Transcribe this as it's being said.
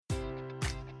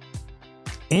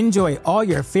Enjoy all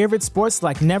your favorite sports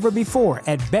like never before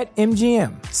at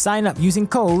BetMGM. Sign up using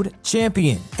code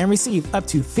CHAMPION and receive up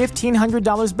to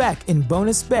 $1,500 back in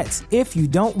bonus bets if you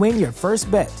don't win your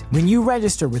first bet. When you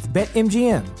register with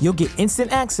BetMGM, you'll get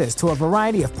instant access to a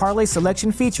variety of parlay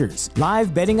selection features,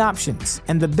 live betting options,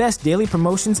 and the best daily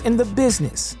promotions in the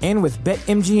business. And with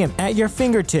BetMGM at your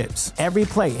fingertips, every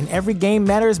play and every game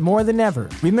matters more than ever.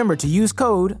 Remember to use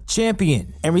code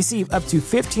CHAMPION and receive up to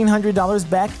 $1,500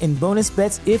 back in bonus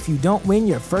bets if you don't win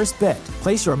your first bet.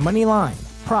 Place your money line,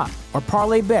 prop, or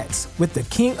parlay bets with the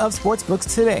king of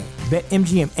sportsbooks today.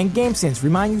 BetMGM and GameSense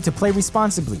remind you to play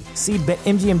responsibly. See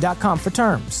BetMGM.com for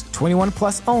terms. 21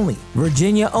 plus only.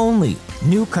 Virginia only.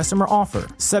 New customer offer.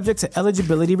 Subject to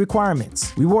eligibility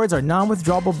requirements. Rewards are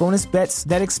non-withdrawable bonus bets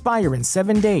that expire in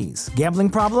 7 days. Gambling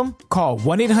problem? Call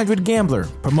 1-800-GAMBLER.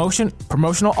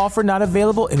 Promotional offer not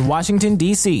available in Washington,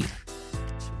 D.C.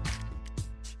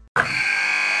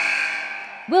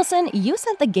 Wilson, you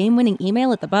sent the game-winning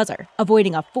email at the buzzer,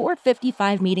 avoiding a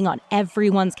 4:55 meeting on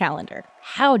everyone's calendar.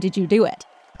 How did you do it?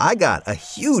 I got a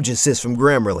huge assist from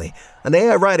Grammarly, an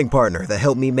AI writing partner that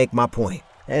helped me make my point.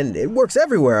 And it works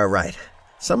everywhere I write.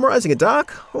 Summarizing a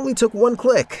doc only took one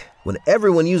click. When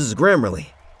everyone uses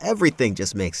Grammarly, everything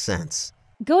just makes sense.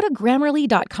 Go to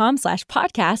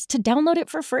Grammarly.com/podcast to download it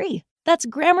for free. That's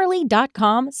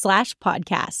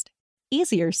Grammarly.com/podcast.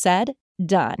 Easier said,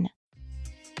 done.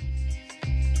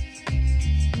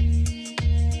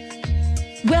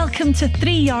 Welcome to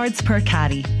 3 Yards Per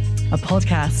Carry, a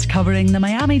podcast covering the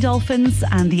Miami Dolphins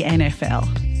and the NFL.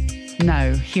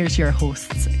 Now, here's your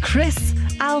hosts, Chris,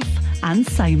 Alf, and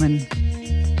Simon.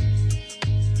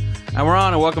 And we're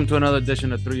on, and welcome to another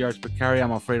edition of 3 Yards Per Carry.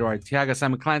 I'm Alfredo Arteaga.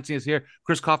 Simon Clancy is here.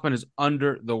 Chris Kaufman is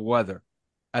under the weather.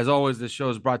 As always, this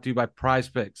show is brought to you by Prize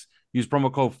Picks. Use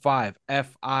promo code 5,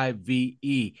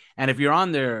 F-I-V-E. And if you're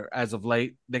on there as of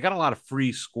late, they got a lot of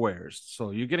free squares.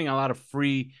 So you're getting a lot of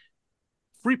free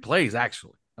plays,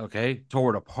 actually, okay,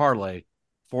 toward a parlay.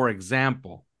 For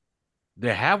example,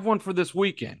 they have one for this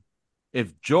weekend.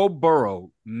 If Joe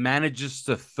Burrow manages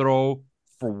to throw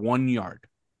for 1 yard,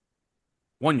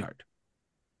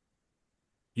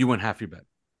 you win half your bet.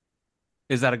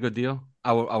 Is that a good deal?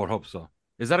 I would hope so.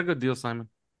 Is that a good deal, Simon?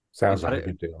 Sounds like a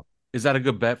good deal. Is that a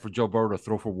good bet for Joe Burrow to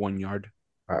throw for 1 yard?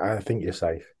 I think you're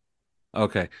safe.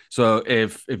 Okay, so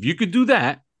if you could do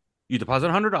that, you deposit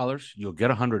 $100, you'll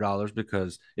get $100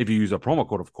 because if you use a promo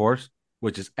code, of course,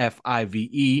 which is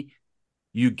F-I-V-E,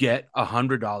 you get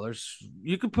 $100.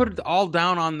 You can put it all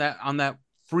down on that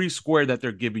free square that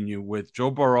they're giving you with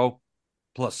Joe Burrow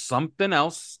plus something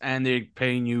else, and they're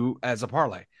paying you as a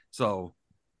parlay. So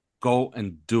go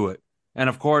and do it. And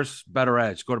of course, Better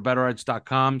Edge. Go to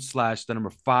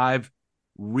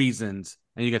betteredge.com/5reasons,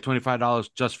 and you get $25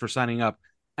 just for signing up.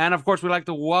 And of course, we'd like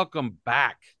to welcome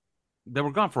back. They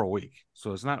were gone for a week,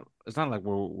 so it's not like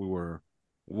we were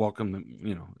welcome.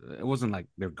 You know, it wasn't like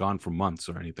they're gone for months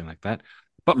or anything like that.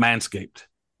 But Manscaped,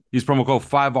 use promo code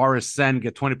 5RSN,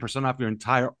 get 20% off your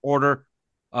entire order.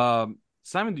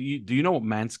 Simon, do you know what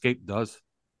Manscaped does?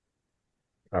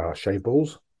 Shave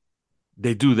balls.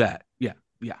 They do that, yeah.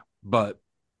 But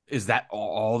is that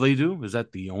all they do? Is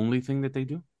that the only thing that they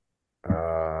do?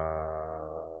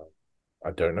 I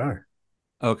don't know.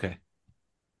 Okay,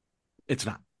 it's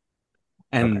not.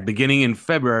 And beginning in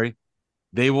February,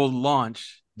 they will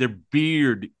launch their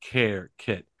beard care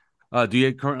kit. Do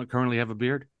you currently have a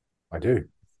beard? I do.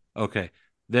 Okay.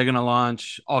 They're going to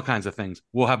launch all kinds of things.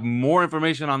 We'll have more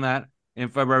information on that in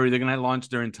February. They're going to launch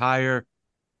their entire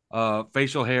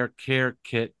facial hair care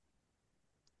kit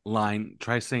line.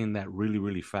 Try saying that really,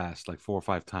 really fast, like 4 or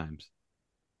 5 times.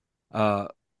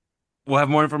 We'll have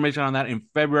more information on that in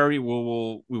February. We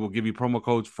will give you promo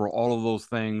codes for all of those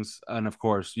things. And of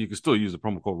course, you can still use the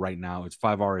promo code right now. It's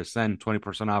 5RSN,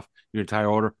 20% off your entire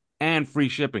order and free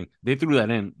shipping. They threw that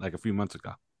in like a few months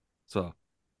ago. So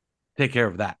take care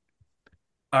of that.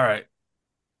 All right.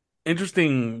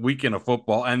 Interesting weekend of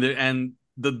football. And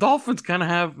the Dolphins kind of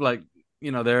have like,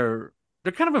 you know, they're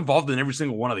kind of involved in every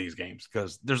single one of these games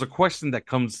because there's a question that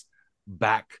comes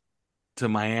back to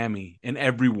Miami in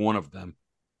every one of them.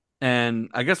 And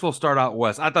I guess we'll start out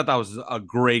west. I thought that was a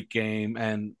great game,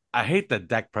 and I hate that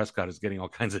Dak Prescott is getting all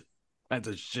kinds of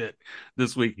shit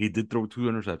this week. He did throw 2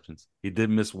 interceptions. He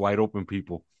did miss wide open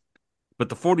people. But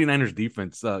the 49ers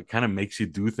defense kind of makes you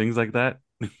do things like that.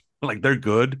 Like, they're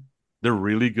good. They're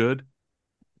really good.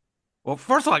 Well,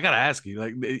 first of all, I got to ask you,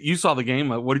 like, you saw the game.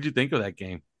 What did you think of that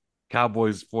game?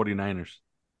 Cowboys, 49ers.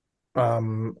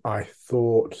 I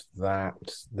thought that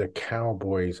the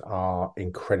Cowboys are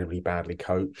incredibly badly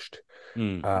coached.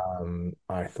 I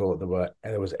thought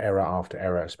there was error after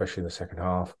error, especially in the second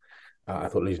half. I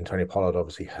thought losing Tony Pollard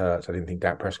obviously hurts. I didn't think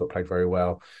Dak Prescott played very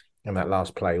well. And that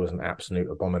last play was an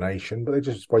absolute abomination, but they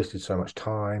just wasted so much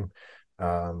time.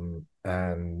 Yeah,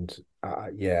 I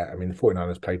mean, the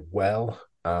 49ers played well.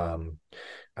 And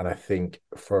I think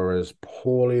for as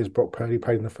poorly as Brock Purdy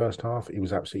played in the first half, he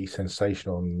was absolutely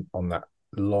sensational on that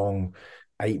long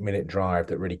 8-minute drive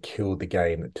that really killed the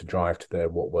game to drive to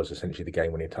what was essentially the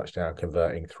game-winning touchdown,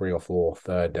 converting 3 or 4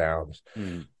 third downs.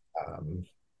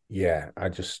 Yeah, I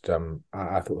just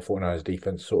I thought the 49ers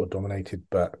defense sort of dominated,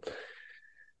 but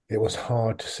it was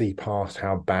hard to see past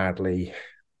how badly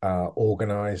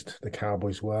organized the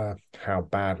Cowboys were, how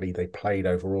badly they played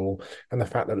overall, and the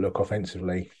fact that, look,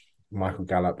 offensively, Michael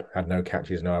Gallup had no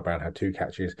catches, Noah Brown had 2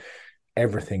 catches.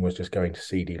 Everything was just going to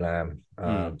CeeDee Lamb.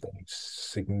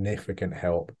 Significant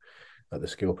help at the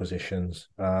skill positions.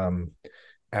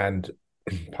 And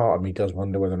part of me does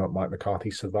wonder whether or not Mike McCarthy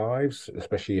survives,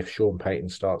 especially if Sean Payton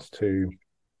starts to,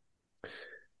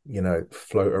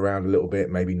 float around a little bit,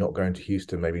 maybe not going to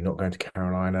Houston, maybe not going to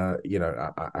Carolina.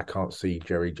 I can't see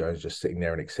Jerry Jones just sitting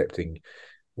there and accepting,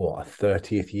 a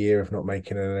 30th year of not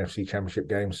making an NFC Championship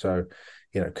game. So,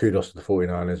 kudos to the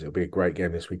 49ers. It'll be a great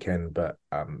game this weekend, but,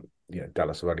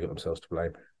 Dallas have only got themselves to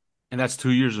blame. And that's 2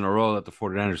 years in a row that the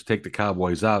 49ers take the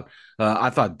Cowboys out. I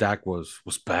thought Dak was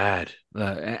bad.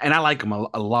 And I like him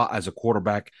a lot as a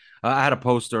quarterback. I had a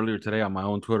post earlier today on my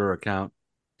own Twitter account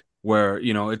where,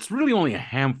 it's really only a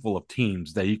handful of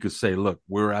teams that you could say, look,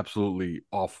 we're absolutely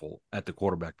awful at the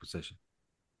quarterback position.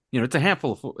 It's a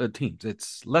handful of teams.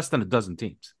 It's less than a dozen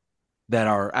teams that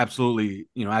are absolutely,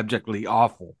 abjectly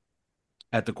awful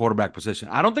at the quarterback position.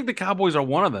 I don't think the Cowboys are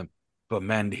one of them, but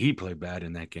man, he played bad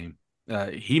in that game.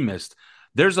 He missed.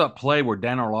 There's a play where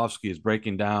Dan Orlovsky is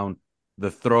breaking down the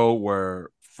throw where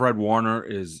Fred Warner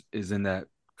is in that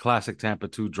classic Tampa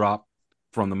 2 drop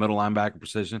from the middle linebacker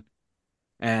position.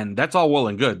 And that's all well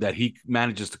and good that he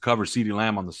manages to cover CeeDee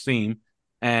Lamb on the seam,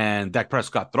 and Dak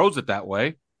Prescott throws it that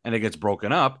way, and it gets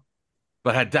broken up.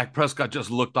 But had Dak Prescott just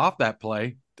looked off that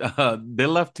play, they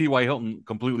left T.Y. Hilton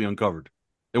completely uncovered.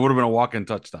 It would have been a walk-in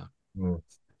touchdown.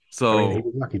 So he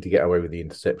was lucky to get away with the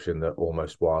interception that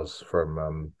almost was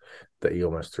from that he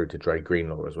almost threw to Dre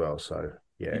Greenlaw as well. So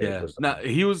yeah. No,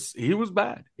 he was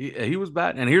bad. He was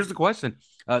bad. And here's the question: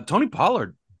 Tony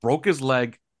Pollard broke his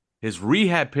leg. His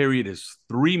rehab period is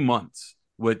 3 months,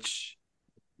 which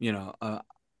most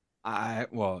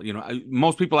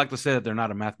people like to say that they're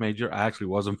not a math major. I actually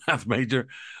was a math major.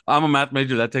 I'm a math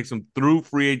major. That takes him through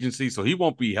free agency, so he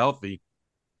won't be healthy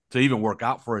to even work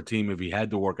out for a team if he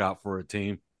had to work out for a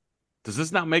team. Does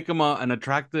this not make him an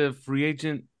attractive free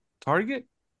agent target?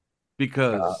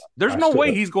 Because there's no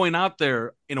way he's going out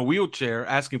there in a wheelchair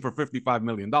asking for $55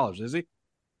 million, is he?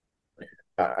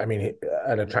 I mean,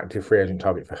 an attractive free agent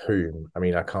target for whom? I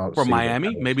mean, I can't for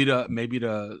Miami. Maybe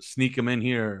to sneak him in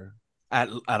here at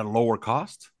a lower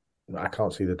cost. I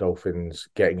can't see the Dolphins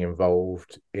getting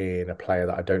involved in a player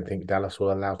that I don't think Dallas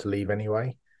will allow to leave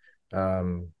anyway.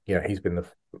 He's been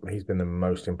the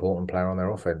most important player on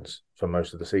their offense for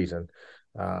most of the season.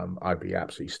 I'd be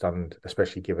absolutely stunned,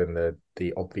 especially given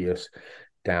the obvious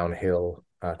downhill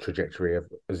trajectory of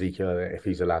Ezekiel. If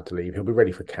he's allowed to leave, he'll be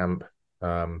ready for camp.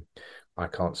 I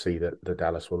can't see that the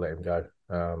Dallas will let him go.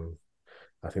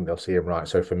 I think they'll see him right.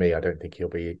 So for me, I don't think he'll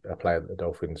be a player that the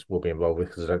Dolphins will be involved with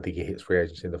because I don't think he hits free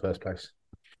agency in the first place.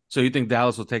 So you think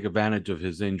Dallas will take advantage of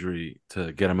his injury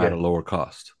to get him at a lower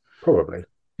cost? Probably.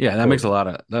 Yeah, that makes a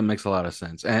lot of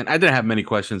sense. And I didn't have many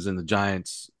questions in the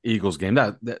Giants-Eagles game.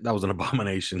 That was an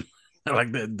abomination.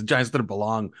 Like the Giants didn't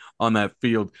belong on that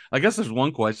field. I guess there's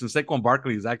one question. Saquon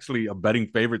Barkley is actually a betting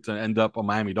favorite to end up a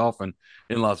Miami Dolphin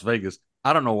in Las Vegas.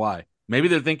 I don't know why. Maybe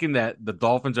they're thinking that the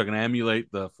Dolphins are going to emulate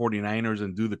the 49ers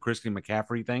and do the Christian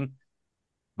McCaffrey thing.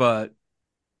 But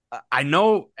I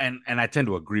know, and I tend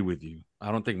to agree with you.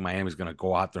 I don't think Miami's going to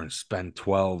go out there and spend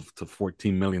 $12 to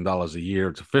 $14 million a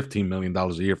year to $15 million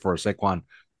a year for a Saquon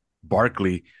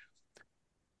Barkley.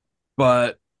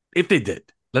 But if they did,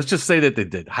 let's just say that they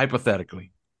did,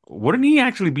 hypothetically, wouldn't he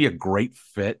actually be a great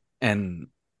fit? And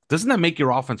doesn't that make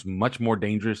your offense much more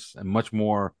dangerous and much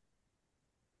more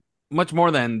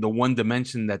than the one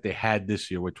dimension that they had this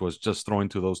year, which was just throwing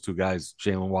to those two guys,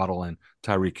 Jalen Waddle and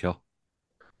Tyreek Hill?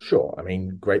 Sure. I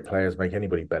mean, great players make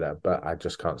anybody better, but I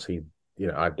just can't see,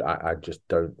 I just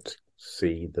don't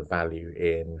see the value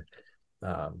in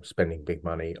spending big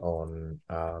money on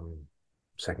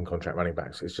second contract running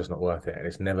backs. It's just not worth it. And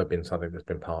it's never been something that's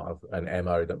been part of an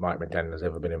MO that Mike McDaniel has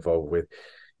ever been involved with.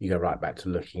 You go right back to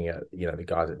looking at, the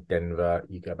guys at Denver.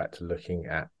 You go back to looking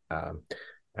at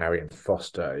Arian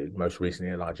Foster, most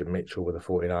recently Elijah Mitchell with the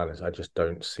 49ers. I just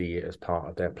don't see it as part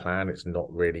of their plan. It's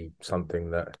not really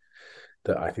something that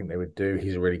that I think they would do.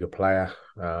 He's a really good player,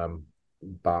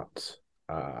 but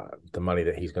the money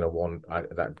that he's going to want,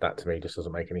 that to me just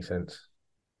doesn't make any sense.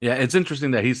 Yeah, it's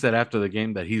interesting that he said after the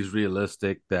game that he's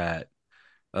realistic, that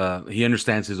he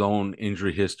understands his own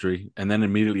injury history, and then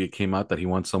immediately it came out that he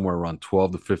wants somewhere around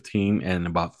 12 to 15 and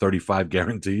about 35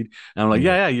 guaranteed. And I'm like,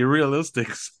 yeah, you're realistic,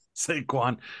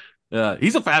 Saquon.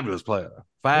 He's a fabulous player.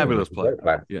 Fabulous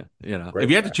player. Yeah, Great if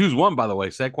you had player. to choose one, by the way,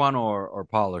 Saquon or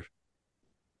Pollard.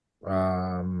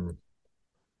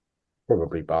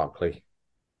 Probably Barkley.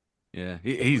 Yeah,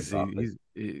 He's so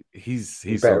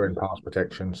better in good. pass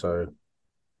protection, so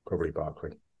probably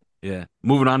Barkley. Yeah.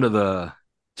 Moving on to the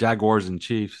Jaguars and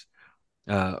Chiefs.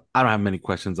 I don't have many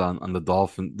questions on the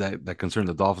Dolphins that concern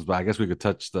the Dolphins, but I guess we could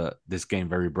touch this game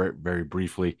very very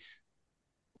briefly.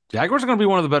 Jaguars are going to be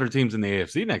one of the better teams in the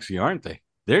AFC next year, aren't they?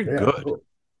 They're good. Cool.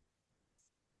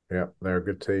 Yeah, they're a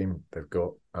good team. They've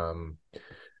got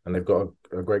and they've got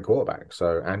a great quarterback.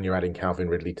 So, and you're adding Calvin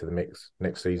Ridley to the mix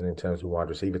next season in terms of wide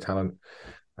receiver talent.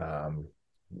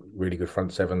 Really good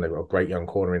front seven. They've got a great young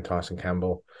corner in Tyson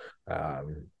Campbell.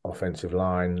 Offensive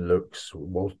line looks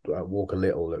Walker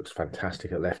Little looks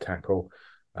fantastic at left tackle.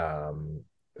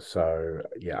 So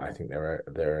yeah, I think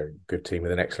they're a good team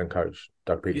with an excellent coach.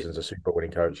 Doug Peterson's a super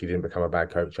winning coach. He didn't become a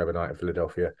bad coach overnight in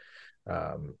Philadelphia,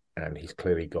 and he's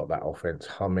clearly got that offense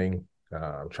humming.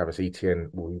 Travis Etienne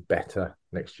will be better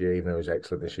next year, even though he was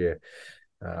excellent this year.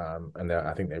 And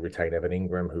I think they retain Evan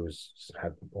Ingram, who's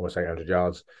had almost 800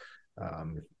 yards.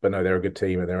 But no, they're a good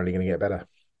team, and they're only going to get better.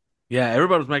 Yeah,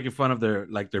 everybody was making fun of their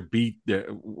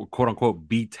quote unquote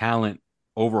B talent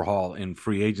overhaul in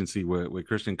free agency with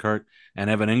Christian Kirk and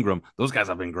Evan Ingram. Those guys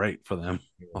have been great for them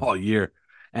all year.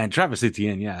 And Travis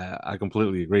Etienne, yeah, I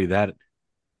completely agree that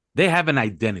they have an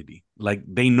identity. Like,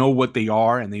 they know what they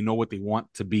are and they know what they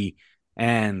want to be.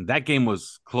 And that game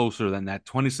was closer than that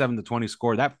 27-20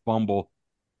 score. That fumble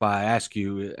by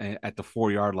Askew at the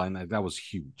 4-yard line, that was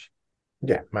huge.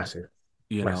 Yeah, massive.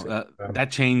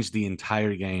 That changed the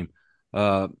entire game.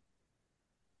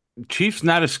 Chiefs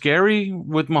not as scary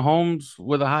with Mahomes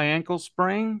with a high ankle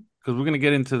sprain, because we're going to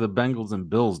get into the Bengals and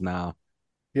Bills now.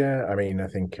 Yeah, I mean, I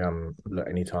think look,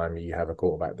 anytime you have a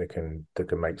quarterback that can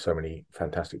make so many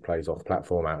fantastic plays off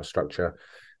platform, out of structure,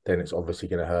 then it's obviously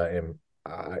going to hurt him.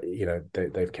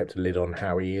 They've kept a lid on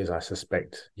how he is. I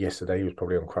suspect yesterday he was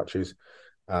probably on crutches,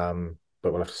 but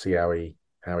we'll have to see how he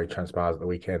transpires at the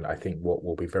weekend. I think what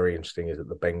will be very interesting is that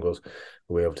the Bengals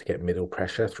will be able to get middle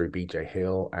pressure through BJ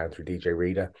Hill and through DJ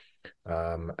Reader,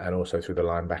 and also through the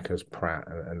linebackers Pratt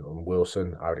and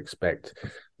Wilson. I would expect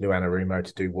Lou Anarumo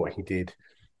to do what he did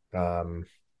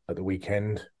at the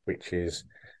weekend, which is,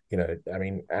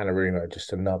 Anarumo,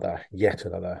 just yet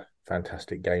another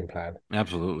fantastic game plan.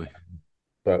 Absolutely.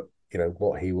 But,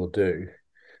 what he will do,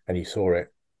 and you saw it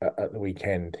at the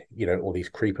weekend, all these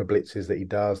creeper blitzes that he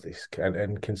does,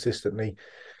 and consistently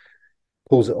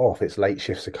pulls it off. It's late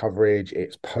shifts of coverage,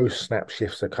 it's post-snap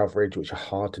shifts of coverage, which are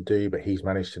hard to do, but he's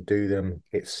managed to do them.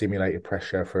 It's simulated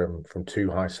pressure from two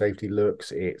high safety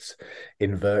looks. It's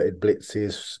inverted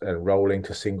blitzes and rolling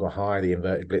to single high. The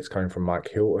inverted blitz coming from Mike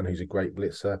Hilton, who's a great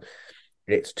blitzer.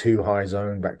 It's too high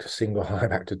zone, back to single high,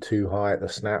 back to too high at the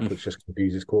snap, which just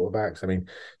confuses quarterbacks. I mean,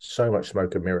 so much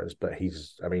smoke and mirrors, but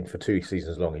for 2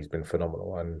 seasons long, he's been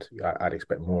phenomenal. And I'd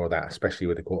expect more of that, especially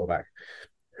with a quarterback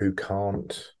who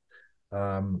can't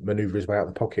maneuver his way out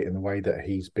of the pocket in the way that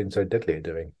he's been so deadly at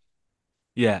doing.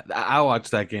 Yeah, I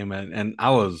watched that game, and I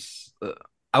was,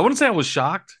 I wouldn't say I was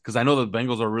shocked, because I know the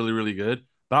Bengals are really, really good,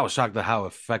 but I was shocked at how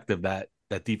effective that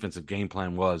defensive game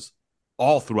plan was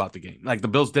all throughout the game. Like, the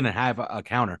Bills didn't have a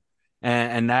counter,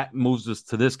 and that moves us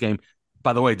to this game.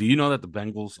 By the way, do you know that the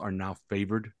Bengals are now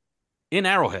favored in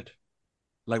Arrowhead?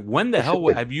 Like, when the hell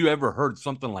have you ever heard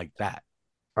something like that?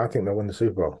 I think they'll win the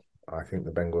Super Bowl. I think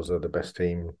the Bengals are the best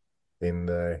team in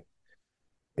the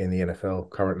NFL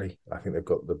currently. I think they've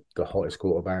got the hottest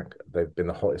quarterback. They've been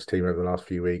the hottest team over the last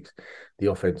few weeks.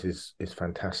 The offense is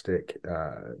fantastic.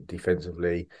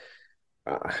 Defensively,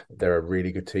 they're a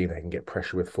really good team. They can get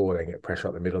pressure with 4. They can get pressure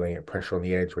up the middle. They can get pressure on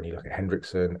the edge. When you look at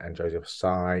Hendrickson and Joseph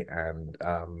Asai and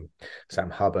Sam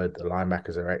Hubbard, the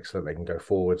linebackers are excellent. They can go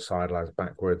forward, sidelines,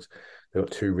 backwards. They've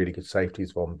got 2 really good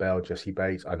safeties, Von Bell, Jesse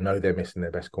Bates. I know they're missing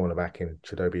their best cornerback in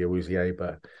Chidobe Awuzie,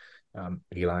 but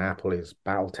Eli Apple is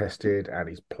battle-tested, and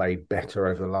he's played better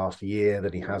over the last year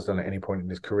than he has done at any point in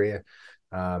his career.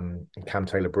 Cam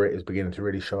Taylor-Britt is beginning to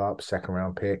really show up,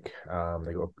 2nd-round pick.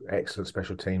 They've got excellent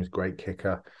special teams, great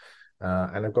kicker.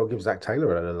 And they've got to give Zach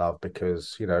Taylor a little love,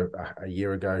 because, a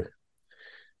year ago,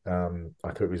 I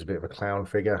thought he was a bit of a clown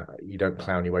figure. You don't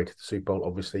clown your way to the Super Bowl,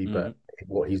 obviously, but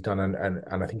what he's done, and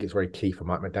I think it's very key for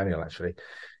Mike McDaniel, actually,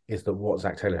 is that what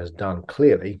Zach Taylor has done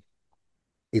clearly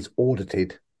is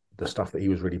audited the stuff that he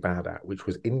was really bad at, which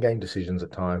was in-game decisions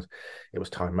at times. It was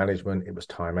time management. It was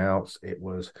timeouts. It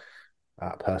was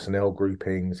personnel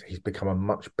groupings. He's become a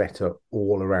much better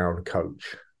all-around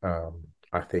coach,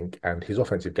 I think. And his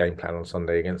offensive game plan on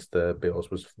Sunday against the Bills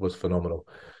was phenomenal.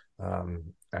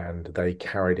 And they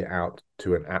carried it out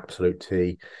to an absolute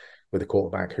T with a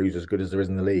quarterback who's as good as there is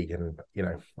in the league. And, you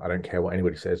know, I don't care what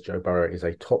anybody says, Joe Burrow is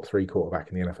a top 3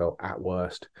 quarterback in the NFL at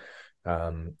worst.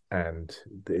 And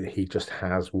he just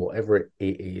has whatever it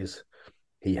is,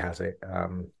 he has it.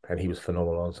 And he was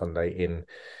phenomenal on Sunday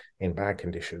in bad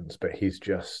conditions, but he's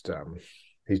just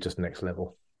next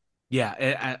level.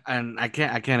 Yeah, and I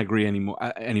can't agree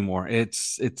anymore.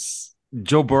 It's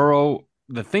Joe Burrow.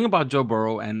 The thing about Joe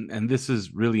Burrow, and this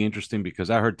is really interesting because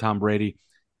I heard Tom Brady.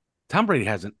 Tom Brady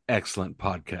has an excellent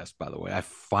podcast, by the way. I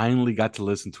finally got to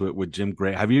listen to it with Jim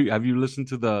Gray. Have you listened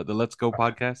to the Let's Go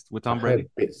podcast with Tom Brady?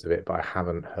 Heard bits of it, but I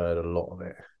haven't heard a lot of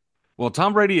it. Well,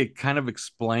 Tom Brady kind of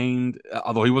explained,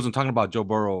 although he wasn't talking about Joe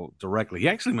Burrow directly, he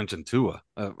actually mentioned Tua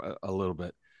a little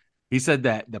bit. He said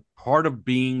that the part of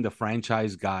being the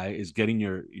franchise guy is getting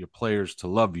your players to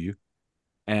love you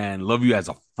and love you as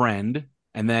a friend,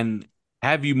 and then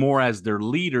have you more as their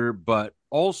leader, but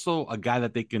also a guy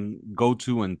that they can go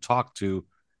to and talk to,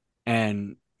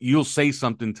 and you'll say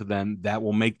something to them that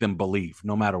will make them believe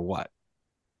no matter what.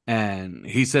 And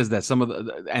he says that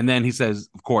and then he says,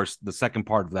 of course, the second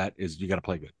part of that is you got to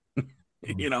play good,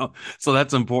 you know, so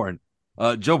that's important.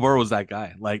 Joe Burrow is that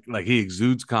guy. Like he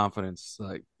exudes confidence.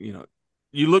 Like, you know,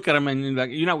 you look at him and you're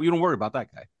like, you know, you don't worry about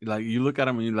that guy. Like, you look at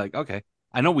him and you're like, okay,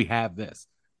 I know we have this.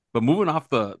 But moving off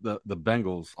the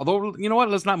Bengals, although, you know what,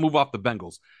 let's not move off the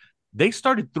Bengals. They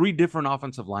started 3 different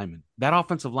offensive linemen. That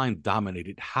offensive line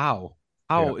dominated. How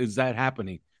is that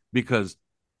happening? Because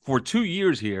for 2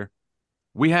 years here,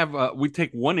 we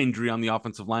take one injury on the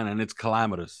offensive line and it's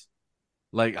calamitous.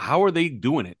 Like, how are they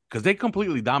doing it? Because they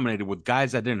completely dominated with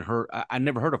guys that I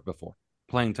never heard of before,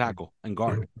 playing tackle and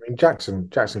guard. I mean,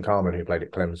 Jackson Carman, who played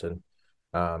at Clemson,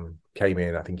 came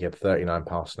in. I think he had 39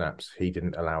 pass snaps. He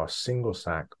didn't allow a single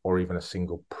sack or even a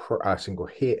single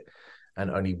hit,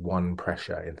 and only 1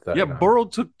 pressure in 39. Yeah, Burrow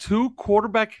took 2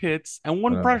 quarterback hits and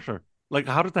 1 pressure. Like,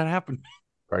 how did that happen?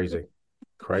 Crazy.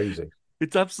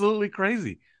 It's absolutely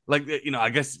crazy. Like, you know, I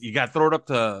guess you got to throw it up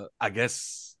to,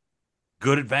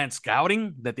 good advanced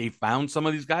scouting that they found some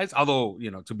of these guys. Although,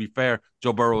 you know, to be fair,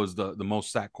 Joe Burrow is the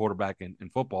most sacked quarterback in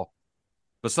football.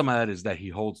 But some of that is that he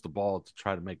holds the ball to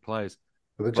try to make plays.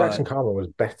 But Jackson Carman was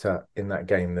better in that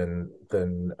game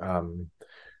than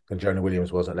Jonah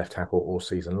Williams was at left tackle all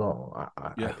season long.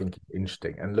 I think it's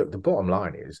interesting. And look, the bottom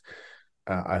line is,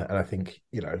 and I think,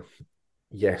 you know,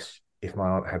 yes, if my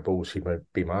aunt had balls, she'd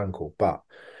be my uncle. But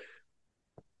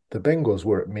the Bengals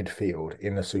were at midfield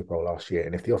in the Super Bowl last year,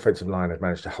 and if the offensive line had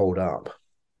managed to hold up,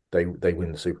 they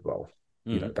win the Super Bowl.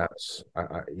 Mm-hmm. You know, that's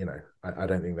I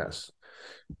don't think that's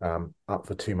up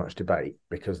for too much debate,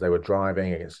 because they were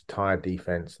driving against a tired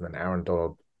defense, and then Aaron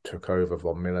Donald took over,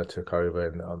 Von Miller took over,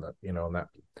 and on that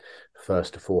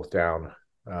 1st to 4th down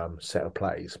set of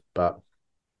plays. But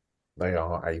they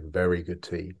are a very good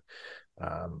team,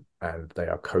 and they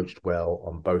are coached well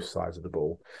on both sides of the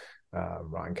ball.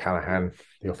 Ryan Callahan,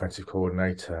 the offensive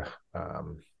coordinator,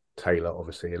 Taylor,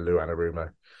 obviously, and Lou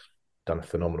Anarumo done a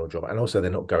phenomenal job. And also, they're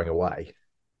not going away.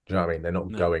 Do you know what I mean? They're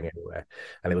not going anywhere.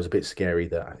 And it was a bit scary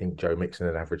that I think Joe Mixon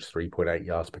had averaged 3.8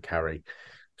 yards per carry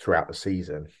throughout the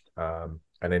season, and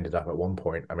ended up at one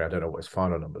point, I mean, I don't know what his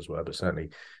final numbers were, but certainly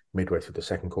midway through the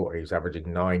second quarter, he was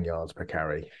averaging 9 yards per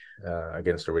carry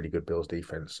against a really good Bills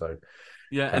defense. So,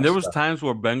 yeah, and there was times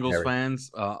where Bengals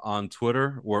fans on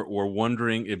Twitter were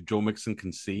wondering if Joe Mixon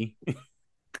can see,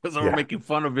 because they were making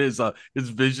fun of his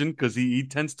vision, because he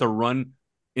tends to run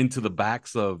into the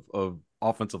backs of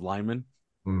offensive linemen.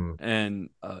 And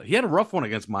he had a rough one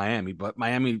against Miami, but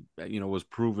Miami, was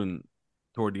proven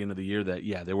toward the end of the year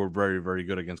that, they were very, very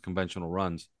good against conventional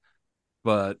runs.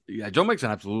 But yeah, Joe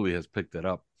Mixon absolutely has picked it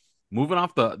up. Moving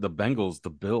off the Bengals, the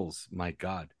Bills, my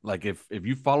God, like if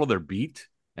you follow their beat,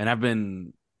 and I've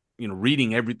been,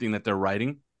 reading everything that they're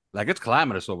writing, like it's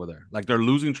calamitous over there. Like they're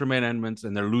losing Tremaine Edmonds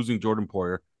and they're losing Jordan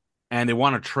Poyer, and they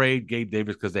want to trade Gabe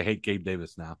Davis because they hate Gabe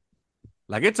Davis now.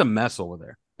 Like it's a mess over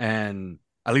there. And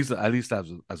at least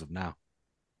as of now,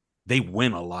 they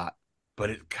win a lot, but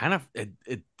it kind of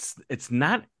it's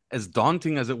not as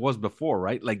daunting as it was before,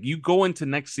 right? Like you go into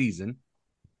next season,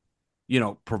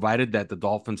 provided that the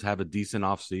Dolphins have a decent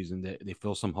offseason, they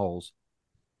fill some holes,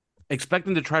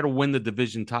 expecting to try to win the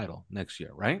division title next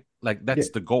year, right? Like that's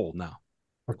the goal now.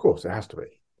 Of course, it has to be.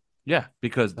 Yeah,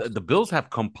 because the Bills have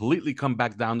completely come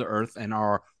back down to earth and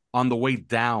are on the way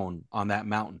down on that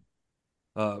mountain.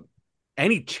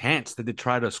 Any chance that they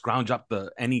try to scrounge up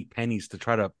any pennies to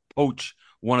try to poach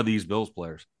one of these Bills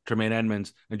players, Tremaine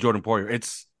Edmunds and Jordan Poyer?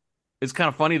 It's kind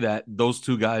of funny that those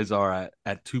two guys are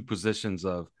at two positions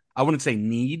of, I wouldn't say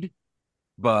need,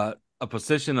 but a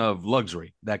position of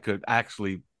luxury that could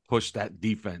actually push that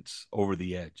defense over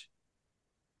the edge.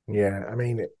 Yeah, I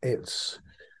mean, it's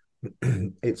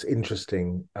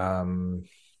interesting.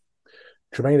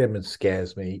 Tremaine Edmunds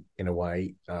scares me in a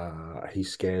way. He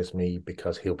scares me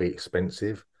because he'll be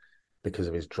expensive because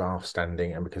of his draft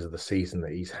standing and because of the season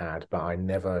that he's had. But I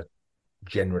never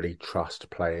generally trust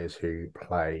players who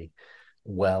play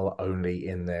well only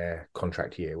in their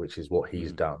contract year, which is what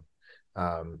he's done.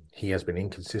 He has been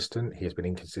inconsistent. He has been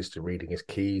inconsistent reading his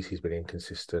keys. He's been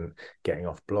inconsistent getting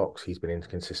off blocks. He's been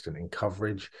inconsistent in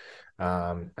coverage.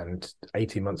 And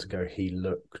 18 months ago, he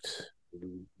looked,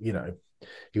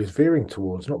 he was veering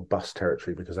towards not bust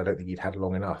territory because I don't think he'd had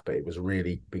long enough, but it was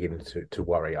really beginning to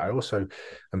worry. I also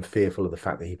am fearful of the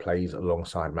fact that he plays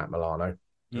alongside Matt Milano,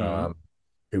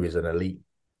 who is an elite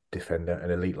defender, an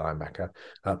elite linebacker.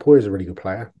 Poyer is a really good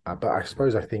player, but I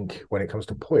think when it comes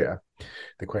to Poyer,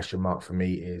 the question mark for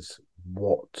me is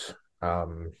what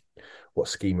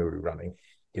scheme are we running?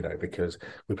 Because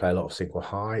we play a lot of single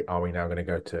high. Are we now going to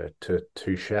go to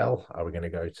two shell? Are we going to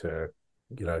go to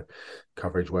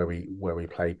coverage where we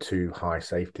play two high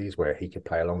safeties where he could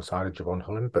play alongside of Javon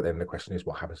Holland? But then the question is,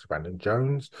 what happens to Brandon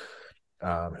Jones,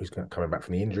 who's coming back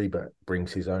from the injury, but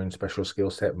brings his own special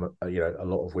skill set, a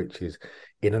lot of which is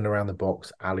in and around the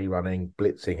box, alley running,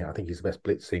 blitzing. I think he's the best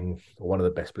blitzing, or one of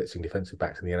the best blitzing defensive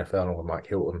backs in the NFL, along with Mike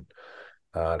Hilton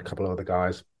and a couple of other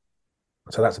guys.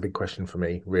 So that's a big question for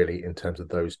me, really, in terms of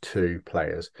those two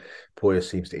players. Poyer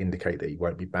seems to indicate that he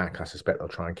won't be back. I suspect they'll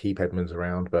try and keep Edmunds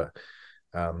around, but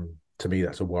to me,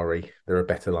 that's a worry. There are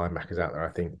better linebackers out there,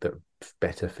 I think, that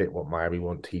better fit what Miami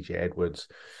want. TJ Edwards,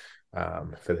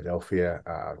 Philadelphia,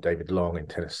 David Long in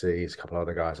Tennessee. There's a couple of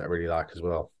other guys I really like as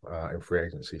well in free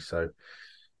agency. So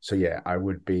yeah, I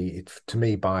would be, to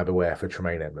me, buyer beware for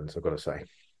Tremaine Edmunds, I've got to say.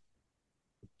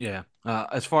 Yeah.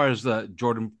 As far as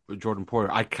Jordan Poyer,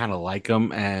 I kind of like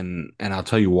him, and I'll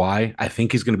tell you why. I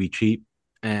think he's going to be cheap,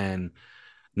 and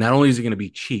not only is he going to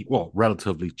be cheap, well,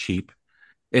 relatively cheap,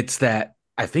 it's that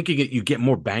I think you get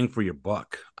more bang for your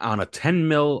buck on a $10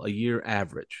 million a year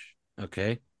average.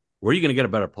 Okay, where are you going to get a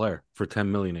better player for $10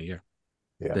 million a year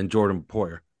than Jordan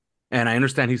Poyer? And I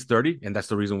understand he's 30, and that's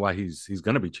the reason why he's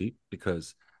going to be cheap,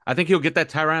 because I think he'll get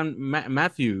that Tyrann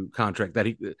Mathieu contract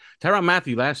Tyrann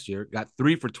Mathieu last year got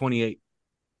 3 for $28,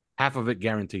 half of it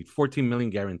guaranteed, $14 million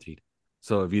guaranteed.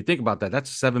 So if you think about that,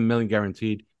 that's $7 million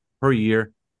guaranteed per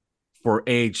year for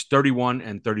age 31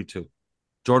 and 32.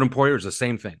 Jordan Poyer is the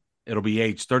same thing. It'll be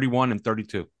age 31 and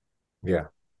 32. Yeah.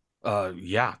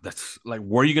 Yeah, that's like,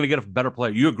 where are you going to get a better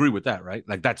player? You agree with that, right?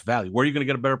 Like, that's value. Where are you going to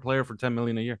get a better player for $10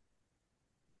 million a year?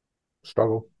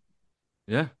 Struggle.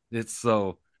 Yeah, it's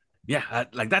so. Yeah,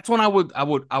 like that's when I would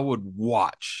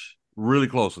watch really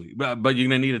closely. But you're going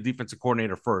to need a defensive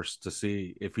coordinator first to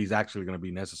see if he's actually going to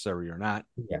be necessary or not.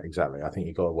 Yeah, exactly. I think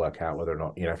you've got to work out whether or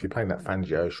not, if you're playing that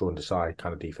Fangio, Sean Desai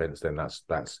kind of defense, then that's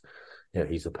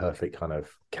he's the perfect kind of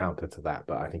counter to that.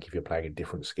 But I think if you're playing a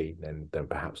different scheme, then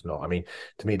perhaps not. I mean,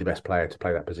 to me, the best player to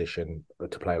play that position,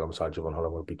 to play alongside Javon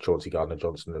Holland, would be Chauncey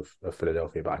Gardner-Johnson of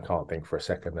Philadelphia. But I can't think for a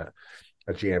second that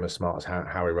a GM as smart as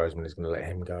Howie Roseman is going to let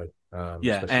him go.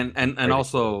 And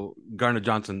also Gardner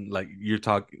Johnson, like you're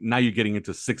getting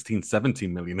into 16,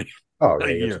 17 million a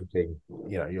year.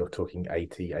 You're talking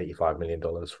 $80-85 million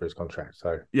for his contract.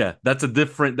 So yeah, that's a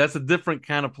different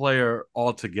kind of player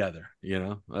altogether.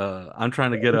 I'm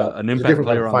trying to get an impact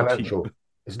player on the cheap.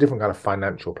 It's a different kind of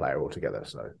financial player altogether.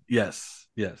 So yes,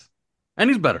 and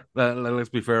he's better. Let's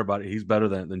be fair about it. He's better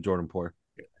than Jordan Poyer.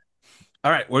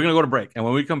 All right, we're going to go to break. And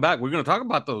when we come back, we're going to talk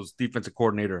about those defensive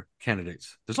coordinator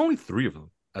candidates. There's only 3 of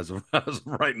them as of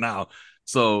right now.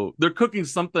 So they're cooking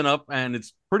something up, and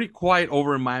it's pretty quiet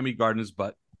over in Miami Gardens,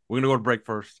 but we're going to go to break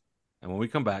first. And when we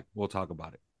come back, we'll talk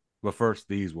about it. But first,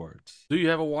 these words. Do you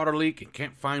have a water leak and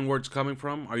can't find where it's coming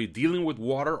from? Are you dealing with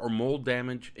water or mold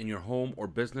damage in your home or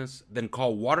business? Then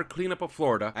call Water Cleanup of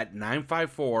Florida at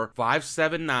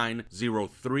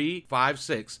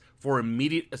 954-579-0356 for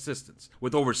immediate assistance.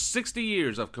 With over 60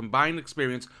 years of combined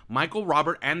experience, Michael,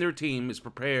 Robert, and their team is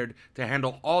prepared to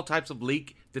handle all types of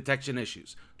leak detection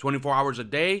issues, 24 hours a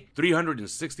day,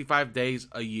 365 days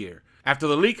a year. After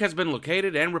the leak has been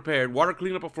located and repaired, Water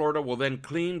Cleanup of Florida will then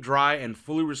clean, dry, and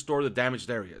fully restore the damaged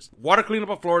areas. Water Cleanup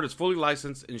of Florida is fully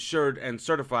licensed, insured, and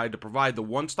certified to provide the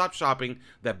one-stop shopping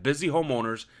that busy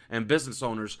homeowners and business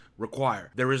owners require.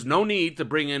 There is no need to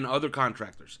bring in other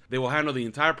contractors. They will handle the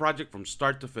entire project from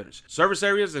start to finish. Service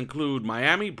areas include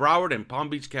Miami, Broward, and Palm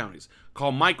Beach counties.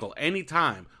 Call Michael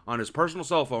anytime on his personal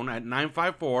cell phone at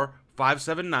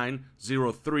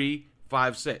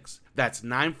 954-579-0356. That's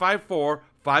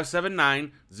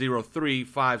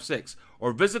 954-579-0356.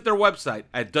 Or visit their website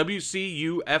at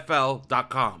wcufl.com.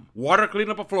 Water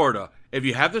Cleanup of Florida. If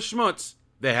you have the schmutz,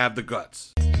 they have the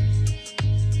guts.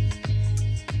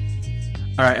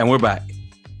 All right, and we're back.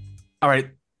 All right,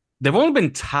 they've only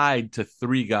been tied to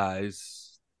 3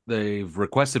 guys. They've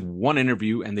requested 1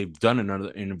 interview, and they've done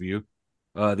another interview.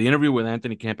 The interview with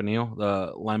Anthony Campanile,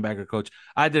 the linebacker coach.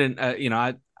 I didn't,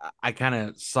 I kind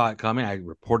of saw it coming. I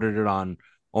reported it on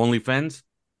OnlyFans.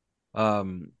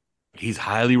 He's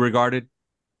highly regarded,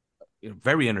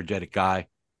 very energetic guy.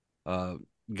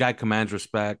 Guy commands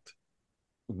respect,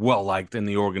 well liked in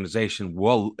the organization.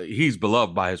 Well, he's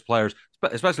beloved by his players,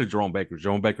 especially Jerome Baker.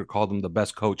 Jerome Baker called him the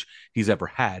best coach he's ever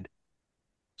had.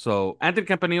 So Anthony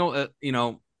Campanile,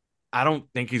 I don't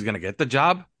think he's going to get the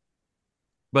job,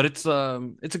 but it's a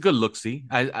good look. See,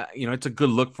 it's a good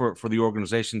look for the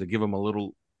organization to give him a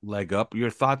little leg up. Your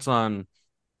thoughts on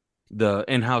the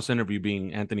in-house interview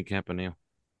being Anthony Campanile?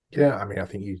 Yeah, I mean, I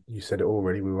think you said it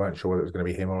already. We weren't sure whether it was going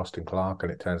to be him or Austin Clark,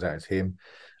 and it turns out it's him.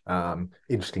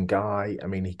 Interesting guy. I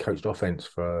mean, he coached offense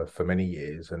for many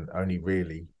years and only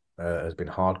really has been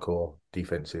hardcore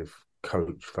defensive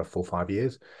coach for 4 or 5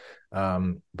 years.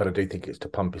 But I do think it's to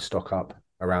pump his stock up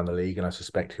around the league, and I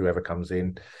suspect whoever comes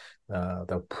in,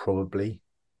 they'll probably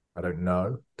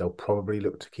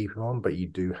look to keep him on. But you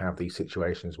do have these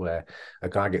situations where a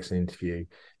guy gets an interview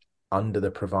under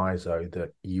the proviso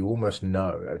that you almost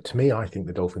know. To me, I think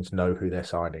the Dolphins know who they're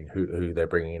signing, who they're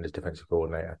bringing in as defensive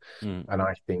coordinator. And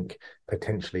I think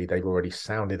potentially they've already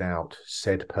sounded out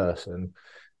said person,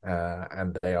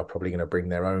 and they are probably going to bring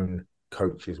their own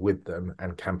coaches with them,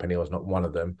 and Campanile is not one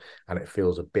of them. And it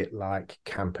feels a bit like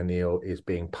Campanile is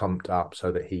being pumped up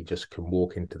so that he just can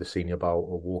walk into the Senior Bowl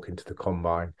or walk into the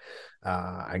Combine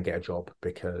and get a job,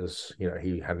 because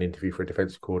he had an interview for a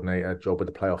defensive coordinator job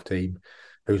with the playoff team.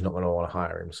 Who's not going to want to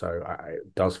hire him? So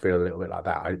it does feel a little bit like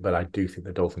that. But I do think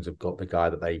the Dolphins have got the guy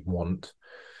that they want.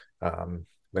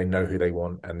 They know who they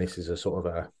want, and this is a sort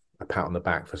of a pat on the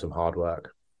back for some hard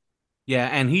work. Yeah,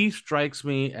 and he strikes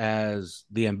me as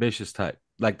the ambitious type,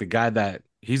 like the guy that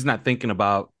he's not thinking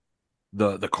about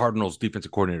the Cardinals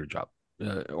defensive coordinator job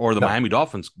or the Miami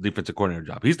Dolphins defensive coordinator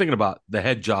job. He's thinking about the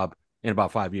head job in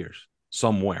about 5 years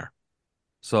somewhere.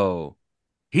 So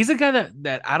he's a guy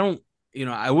that I don't,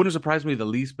 I wouldn't surprise me the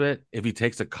least bit if he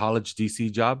takes a college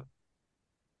DC job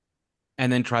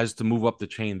and then tries to move up the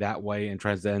chain that way and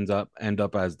tries to end up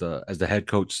as the head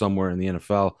coach somewhere in the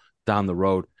NFL down the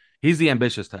road. He's the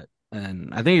ambitious type,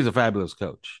 and I think he's a fabulous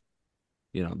coach.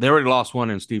 They already lost one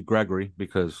in Steve Gregory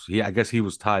because I guess he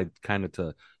was tied kind of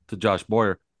to Josh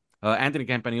Boyer. Anthony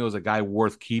Campanile is a guy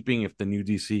worth keeping if the new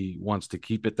DC wants to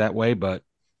keep it that way, but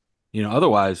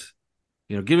otherwise,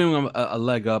 giving him a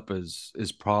leg up is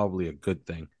probably a good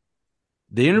thing.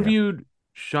 They interviewed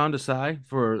Sean Desai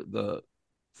for the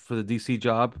DC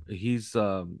job. He's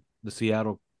the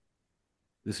Seattle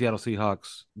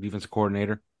Seahawks defensive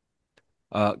coordinator.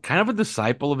 Kind of a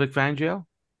disciple of Vic Fangio.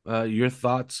 Your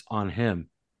thoughts on him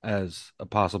as a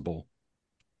possible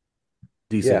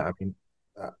DC? Yeah, I mean,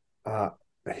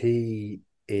 he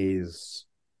is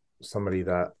somebody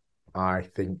that I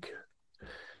think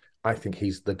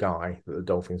he's the guy that the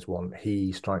Dolphins want.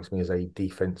 He strikes me as a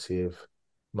defensive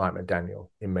Mike McDaniel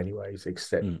in many ways,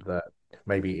 except that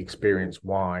maybe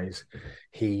experience-wise,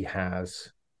 he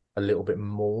has a little bit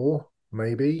more,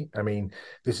 maybe. I mean,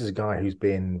 this is a guy who's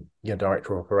been,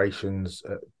 director of operations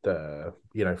at the,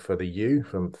 for the U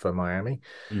for Miami.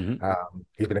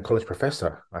 He's been a college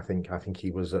professor. I think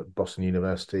he was at Boston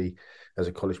University as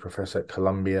a college professor at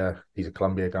Columbia. He's a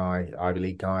Columbia guy, Ivy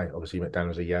League guy. Obviously,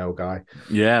 McDaniel's a Yale guy.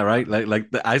 Yeah, right.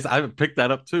 I picked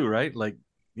that up too, right?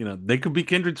 They could be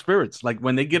kindred spirits. Like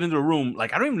when they get into a room, I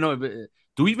don't even know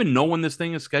do we even know when this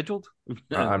thing is scheduled?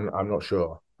 I'm not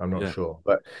sure. I'm not sure.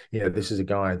 But, this is a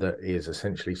guy that is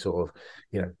essentially sort of,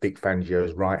 Vic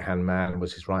Fangio's right-hand man,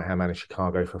 was his right-hand man in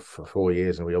Chicago for 4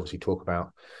 years. And we obviously talk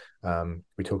about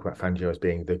Fangio as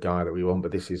being the guy that we want.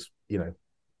 But this is,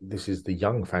 this is the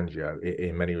young Fangio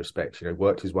in many respects.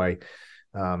 Worked his way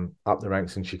up the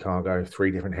ranks in Chicago,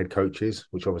 3 different head coaches,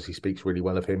 which obviously speaks really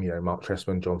well of him. Mark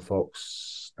Trestman, John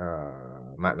Fox,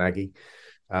 Matt Nagy.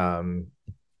 And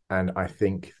I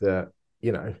think that,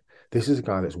 this is a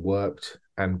guy that's worked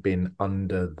and been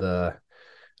under the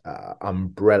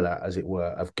umbrella, as it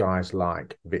were, of guys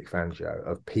like Vic Fangio,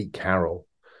 of Pete Carroll,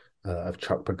 of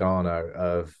Chuck Pagano,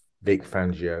 of Vic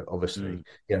Fangio, obviously.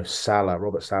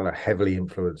 Robert Saleh, heavily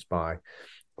influenced by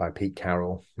Pete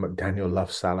Carroll. McDaniel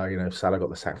loves Saleh. Saleh got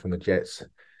the sack from the Jets.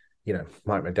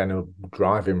 Mike McDaniel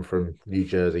drive him from New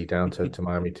Jersey down to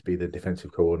Miami to be the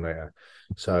defensive coordinator.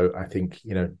 So I think,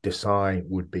 Desai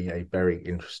would be a very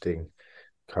interesting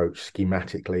coach,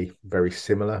 schematically very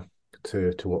similar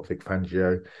to what Vic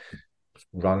Fangio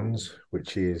runs,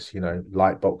 which is,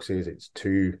 light boxes. It's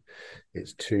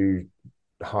two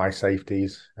high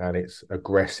safeties, and it's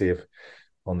aggressive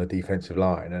on the defensive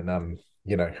line. And,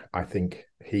 I think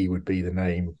he would be the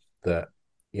name that,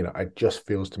 it just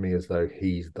feels to me as though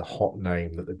he's the hot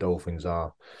name that the Dolphins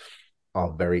are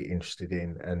very interested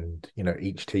in. And,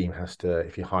 each team has to,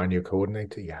 if you hire a new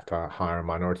coordinator, you have to hire a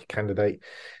minority candidate.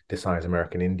 Desai is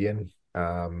American Indian,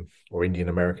 or Indian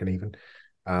American even.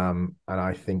 And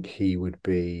I think he would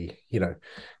be,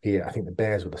 I think the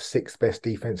Bears were the 6th best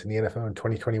defense in the NFL in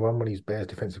 2021 when he's Bears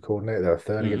defensive coordinator. They were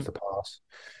 3rd against the pass.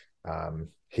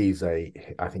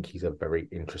 I think he's a very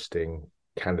interesting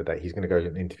candidate. He's going to go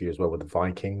and interview as well with the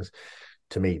Vikings.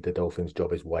 To me, the Dolphins'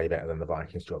 job is way better than the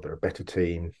Vikings' job. They're a better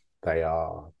team. They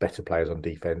are better players on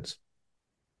defense.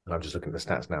 And I'm just looking at the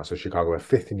stats now. So Chicago are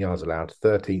 5th in yards allowed,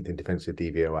 13th in defensive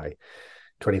DVOA,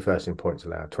 21st in points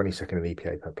allowed, 22nd in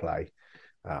EPA per play,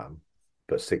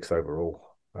 but 6th overall.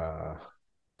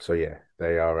 So yeah,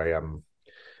 they are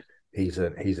he's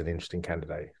an interesting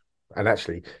candidate. And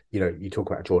actually, you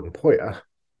talk about Jordan Poyer.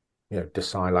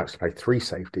 Desai likes to play 3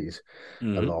 safeties a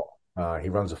lot. He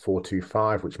runs a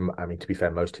 4-2-5, which, to be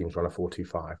fair, most teams run a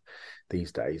 4-2-5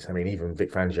 these days. Even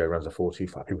Vic Fangio runs a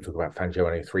 4-2-5. People talk about Fangio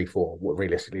running a 3-4. What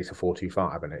realistically, it's a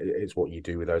 4-2-5, and it's what you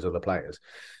do with those other players.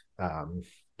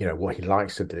 What he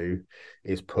likes to do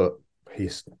is put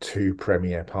his 2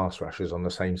 premier pass rushers on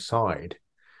the same side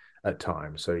at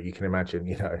times. So you can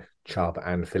imagine, Chubb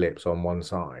and Phillips on one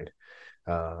side,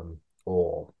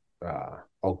 or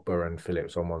Ogba and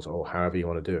Phillips on one side, or however you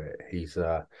want to do it.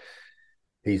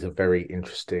 He's a very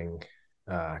interesting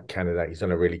candidate. He's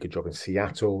done a really good job in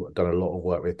Seattle, done a lot of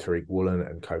work with Tariq Woolen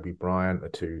and Kobe Bryant, the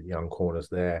 2 young corners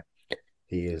there.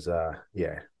 He is,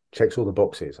 checks all the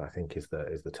boxes, I think is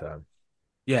the term.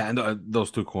 Yeah, and those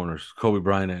 2 corners, Kobe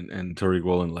Bryant and Tariq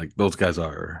Woolen, like those guys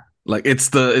are like it's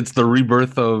the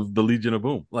rebirth of the Legion of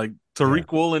Boom. Like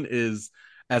Tariq Woolen is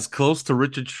as close to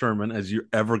Richard Sherman as you're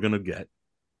ever gonna get,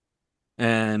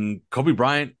 and Kobe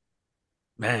Bryant,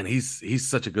 man, he's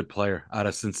such a good player out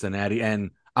of Cincinnati.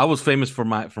 And I was famous for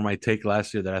my take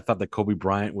last year that I thought that Kobe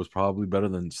Bryant was probably better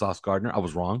than Sauce Gardner. I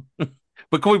was wrong,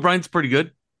 but Kobe Bryant's pretty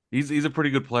good. He's a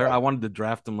pretty good player. I wanted to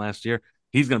draft him last year.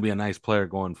 He's going to be a nice player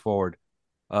going forward.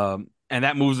 And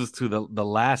that moves us to the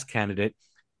last candidate.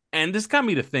 And this got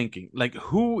me to thinking, like,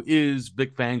 who is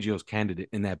Vic Fangio's candidate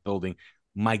in that building?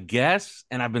 My guess,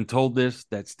 and I've been told this,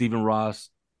 that Stephen Ross,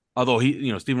 although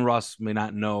Stephen Ross may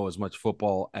not know as much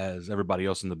football as everybody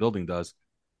else in the building does,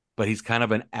 but he's kind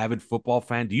of an avid football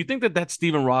fan. Do you think that that's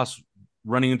Stephen Ross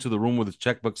running into the room with his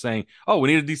checkbook saying, "Oh, we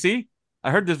need a DC?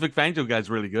 I heard this Vic Fangio guy's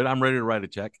really good. I'm ready to write a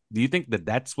check." Do you think that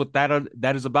that's what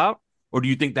that is about? Or do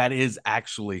you think that is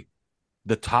actually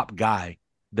the top guy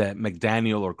that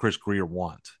McDaniel or Chris Grier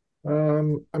want?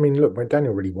 Look,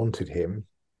 McDaniel really wanted him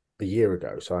a year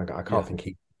ago, so I can't think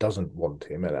he doesn't want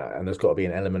him, and there's got to be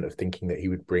an element of thinking that he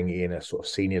would bring in a sort of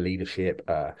senior leadership,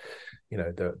 the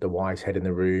wise head in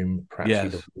the room,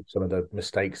 perhaps some of the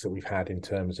mistakes that we've had in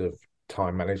terms of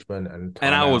time management and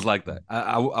I always like that.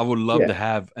 I would love to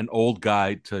have an old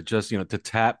guy to just to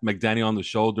tap McDaniel on the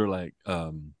shoulder, like,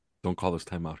 don't call this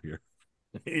timeout here.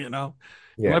 It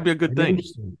might be a good thing.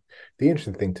 The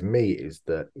interesting thing to me is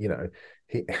that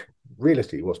he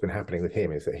realistically, what's been happening with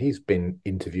him is that he's been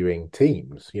interviewing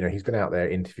teams. He's been out there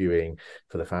interviewing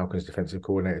for the Falcons defensive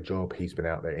coordinator job. He's been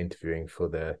out there interviewing for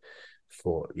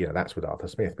that's with Arthur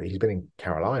Smith, but he's been in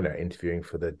Carolina interviewing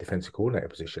for the defensive coordinator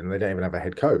position, and they don't even have a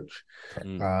head coach.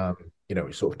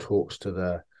 It sort of talks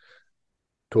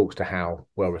to how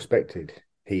well respected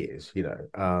he is.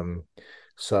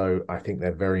 So I think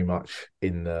they're very much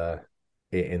in the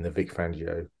Vic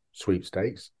Fangio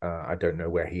sweepstakes. I don't know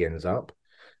where he ends up.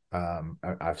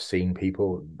 I've seen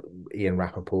people, Ian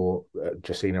Rappaport,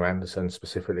 Jacina Anderson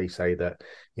specifically, say that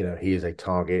he is a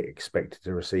target expected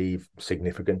to receive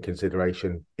significant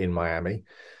consideration in Miami.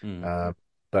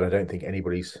 but I don't think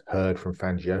anybody's heard from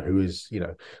Fangio, who is,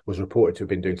 was reported to have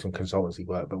been doing some consultancy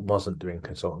work, but wasn't doing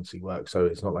consultancy work. So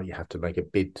it's not like you have to make a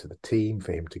bid to the team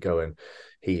for him to go, and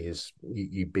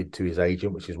you bid to his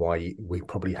agent, which is why we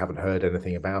probably haven't heard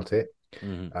anything about it.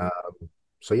 Mm-hmm.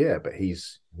 So yeah, but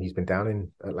he's been down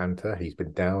in Atlanta, he's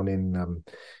been down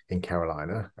in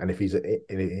Carolina, and if he's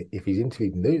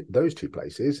interviewed those two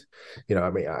places,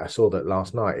 I saw that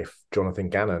last night. If Jonathan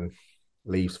Gannon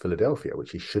leaves Philadelphia,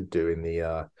 which he should do in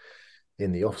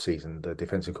the off season, the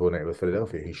defensive coordinator with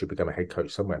Philadelphia, he should become a head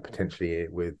coach somewhere, potentially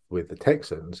with the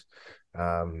Texans.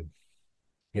 The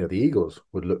Eagles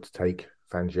would look to take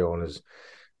Fangio on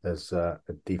as a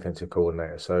defensive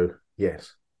coordinator. So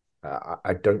yes,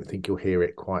 I don't think you'll hear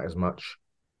it quite as much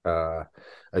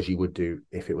as you would do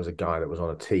if it was a guy that was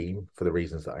on a team, for the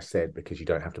reasons that I said, because you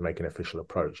don't have to make an official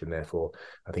approach, and therefore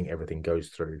I think everything goes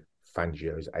through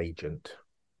Fangio's agent.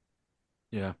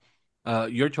 Yeah.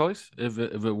 Your choice. If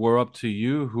it were up to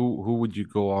you, who would you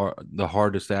go the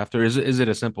hardest after? Is it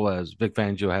as simple as Vic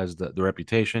Fangio has the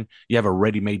reputation? You have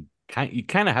you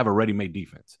kind of have a ready-made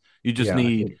defense. You just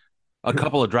need a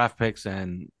couple of draft picks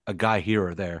and a guy here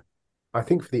or there. I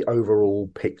think for the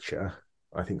overall picture,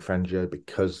 I think Fangio,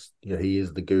 because he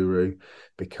is the guru,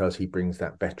 because he brings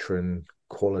that veteran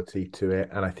quality to it,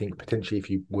 and I think potentially if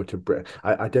you were to,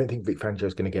 I don't think Vic Fangio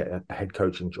is going to get a head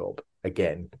coaching job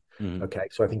again. Mm-hmm. Okay,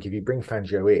 so I think if you bring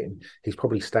Fangio in, he's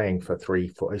probably staying for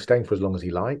he's staying for as long as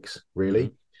he likes,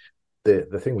 really. Mm-hmm.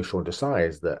 The thing with Sean Desai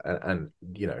is that, and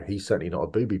he's certainly not a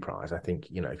booby prize. I think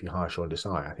if you hire Sean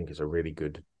Desai, I think it's a really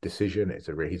good decision. He's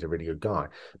a really good guy,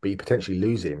 but you potentially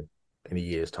lose him in a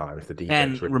year's time if the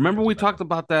defense. And remember, we talked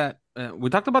about that. We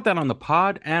talked about that on the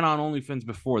pod and on OnlyFins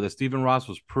before. That Stephen Ross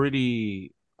was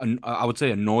pretty, I would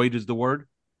say, annoyed is the word,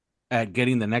 at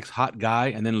getting the next hot guy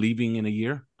and then leaving in a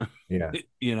year. Yeah,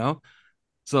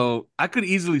 So I could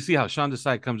easily see how Sean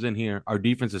Desai comes in here. Our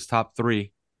defense is top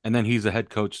 3, and then he's a head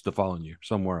coach the following year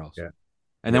somewhere else. Yeah,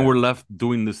 and then we're left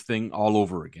doing this thing all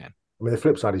over again. I mean, the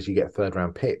flip side is you get a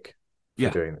 3rd-round pick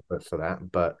for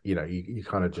that, but you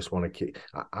kind of just want to keep.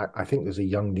 I think there's a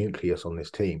young nucleus on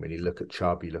this team. When you look at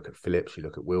Chubb, you look at Phillips, you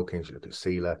look at Wilkins, you look at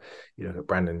Sealer, you look at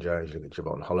Brandon Jones, you look at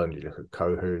Javon Holland, you look at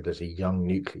Kohu. There's a young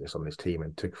nucleus on this team,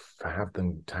 and to have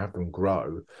them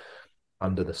grow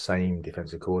under the same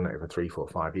defensive coordinator for 3, 4,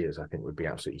 5 years, I think would be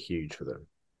absolutely huge for them.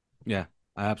 Yeah,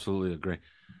 I absolutely agree.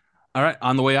 All right,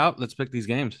 on the way out, let's pick these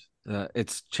games.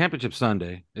 It's Championship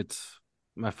Sunday. It's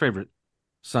my favorite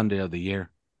Sunday of the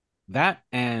year. That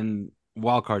and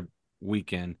wildcard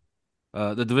weekend,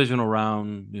 the divisional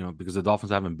round, because the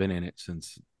Dolphins haven't been in it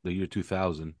since the year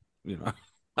 2000. I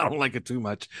don't like it too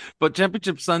much. But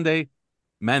Championship Sunday,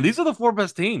 man, these are the 4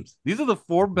 best teams. These are the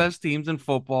 4 best teams in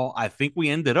football. I think we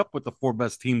ended up with the 4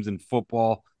 best teams in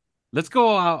football. Let's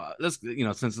go out.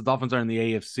 Since the Dolphins are in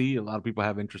the AFC, a lot of people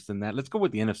have interest in that. Let's go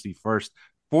with the NFC first.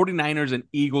 49ers and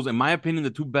Eagles, in my opinion,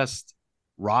 the 2 best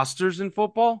rosters in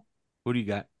football. Who do you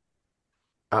got?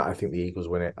 I think the Eagles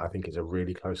win it. I think it's a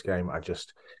really close game. I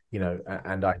just,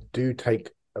 and I do take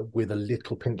with a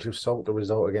little pinch of salt the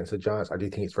result against the Giants. I do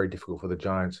think it's very difficult for the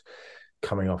Giants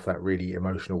coming off that really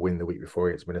emotional win the week before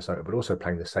against Minnesota, but also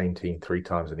playing the same team 3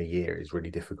 times in a year is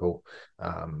really difficult.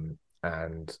 And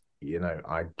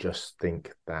I just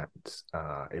think that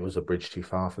it was a bridge too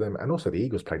far for them. And also the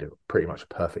Eagles played pretty much a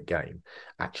perfect game,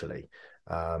 actually.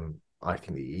 I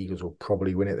think the Eagles will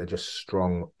probably win it. They're just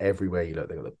strong everywhere you look.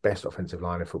 They've got the best offensive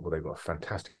line in football. They've got a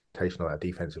fantastic rotation on that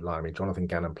defensive line. I mean, Jonathan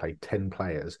Gannon played 10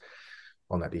 players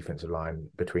on that defensive line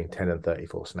between 10 and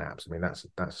 34 snaps. I mean, that's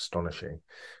astonishing.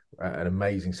 An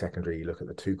amazing secondary. You look at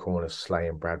the 2 corners, Slay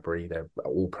and Bradbury. They're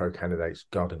all pro candidates.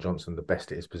 Gardner Johnson, the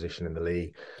best at his position in the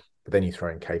league. But then you throw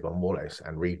in Kayvon Wallace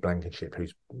and Reed Blankenship,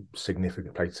 who's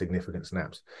played significant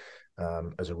snaps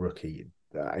as a rookie.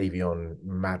 Avion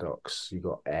Maddox, you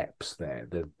got Epps there.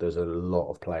 There's a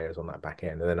lot of players on that back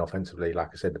end. And then offensively, like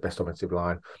I said, the best offensive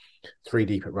line, 3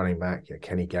 deep at running back,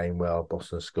 Kenny Gainwell,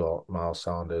 Boston Scott, Miles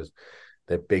Sanders.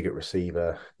 They're big at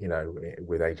receiver,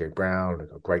 with AJ Brown. They've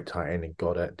got a great tight end in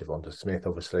Goddard, Devonta Smith,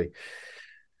 obviously.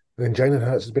 And then Jalen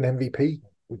Hurts has been MVP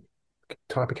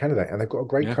type of candidate, and they've got a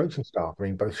great coaching staff. I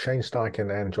mean, both Shane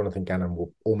Steichen and Jonathan Gannon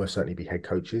will almost certainly be head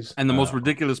coaches. And the most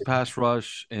ridiculous pass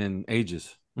rush in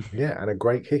ages. Yeah, and a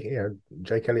great kick.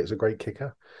 Jake Elliott's a great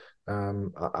kicker.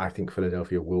 I think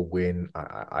Philadelphia will win.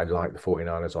 I like the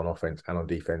 49ers on offense and on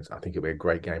defense. I think it'll be a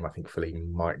great game. I think Philly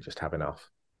might just have enough.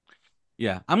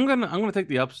 Yeah, I'm gonna take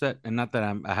the upset, and not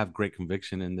that I have great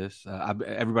conviction in this.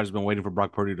 Everybody's been waiting for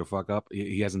Brock Purdy to fuck up.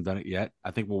 He hasn't done it yet.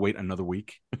 I think we'll wait another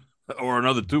week or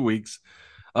another 2 weeks.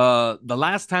 The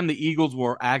last time the Eagles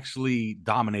were actually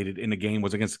dominated in a game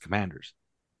was against the Commanders.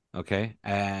 Okay.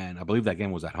 And I believe that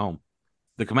game was at home.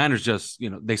 The Commanders just,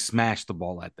 they smashed the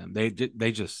ball at them.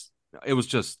 It was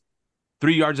just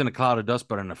 3 yards in a cloud of dust,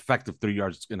 but an effective 3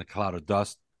 yards in a cloud of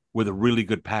dust with a really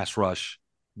good pass rush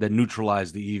that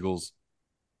neutralized the Eagles.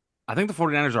 I think the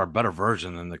 49ers are a better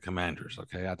version than the Commanders,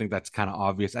 okay? I think that's kind of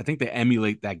obvious. I think they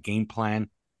emulate that game plan,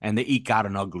 and they eke out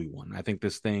an ugly one. I think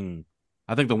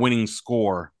the winning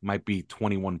score might be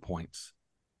 21 points.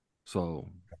 So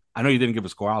I know you didn't give a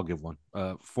score. I'll give one.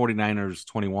 49ers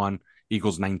 21,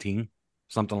 Eagles 19,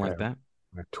 something like that.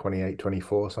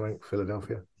 28-24, something,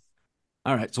 Philadelphia.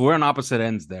 All right, so we're on opposite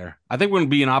ends there. I think we're going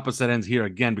to be in opposite ends here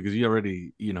again because you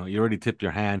already tipped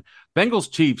your hand. Bengals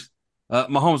Chiefs.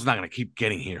 Mahomes is not going to keep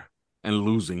getting here and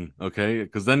losing, okay?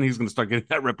 Because then he's going to start getting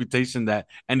that reputation that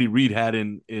Andy Reid had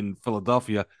in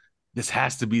Philadelphia. This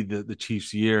has to be the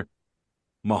Chiefs' year.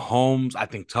 Mahomes, I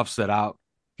think, toughs it out.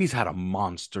 He's had a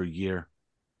monster year.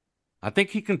 I think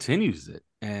he continues it,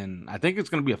 and I think it's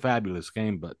going to be a fabulous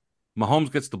game, but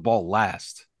Mahomes gets the ball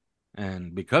last,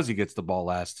 and because he gets the ball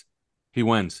last, he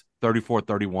wins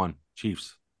 34-31,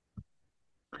 Chiefs.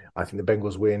 I think the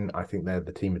Bengals win. I think they're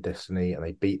the team of destiny, and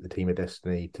they beat the team of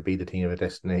destiny to be the team of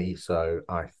destiny. So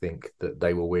I think that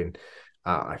they will win.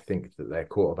 I think that their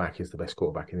quarterback is the best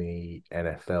quarterback in the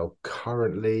NFL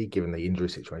currently, given the injury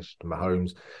situation to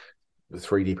Mahomes. The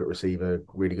 3 deep at receiver,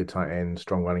 really good tight end,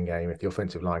 strong running game. If the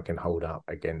offensive line can hold up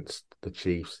against the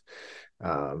Chiefs,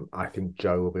 I think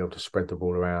Joe will be able to spread the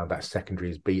ball around. That secondary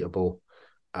is beatable.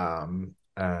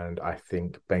 And I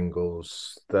think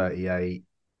Bengals 38,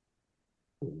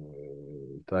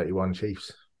 31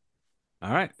 Chiefs.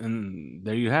 All right. And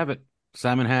there you have it.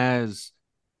 Simon has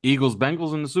Eagles,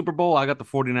 Bengals in the Super Bowl. I got the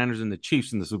 49ers and the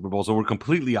Chiefs in the Super Bowl. So we're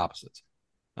completely opposites.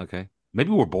 Okay. Maybe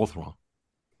we're both wrong.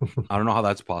 I don't know how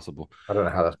that's possible. I don't know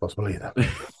how that's possible either.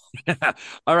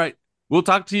 All right. We'll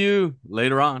talk to you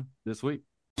later on this week.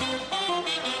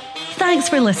 Thanks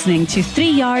for listening to 3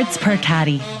 Yards Per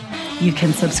Carry. You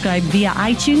can subscribe via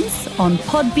iTunes, on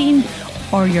Podbean,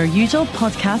 or your usual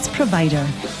podcast provider.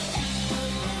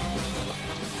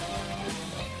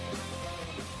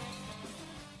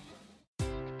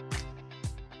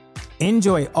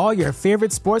 Enjoy all your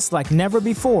favorite sports like never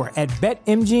before at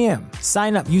BetMGM.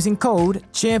 Sign up using code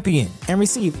CHAMPION and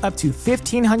receive up to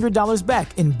 $1,500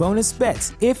 back in bonus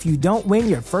bets if you don't win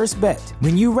your first bet.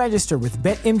 When you register with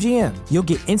BetMGM, you'll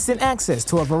get instant access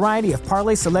to a variety of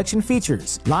parlay selection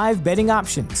features, live betting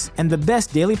options, and the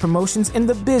best daily promotions in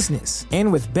the business.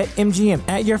 And with BetMGM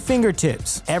at your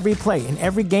fingertips, every play and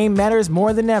every game matters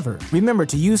more than ever. Remember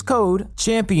to use code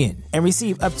CHAMPION and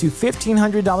receive up to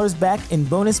 $1,500 back in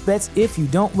bonus bets if you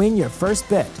don't win your first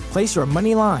bet. Place your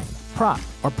money line, prop,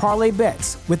 or parlay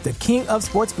bets with the king of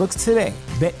sportsbooks today.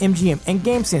 BetMGM and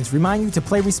GameSense remind you to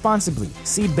play responsibly.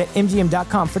 See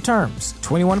BetMGM.com for terms.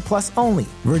 21 plus only.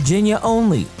 Virginia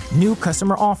only. New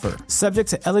customer offer. Subject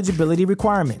to eligibility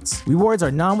requirements. Rewards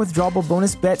are non-withdrawable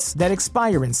bonus bets that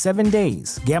expire in 7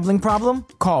 days. Gambling problem?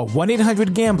 Call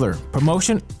 1-800-GAMBLER.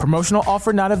 Promotional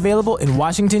offer not available in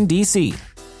Washington, D.C.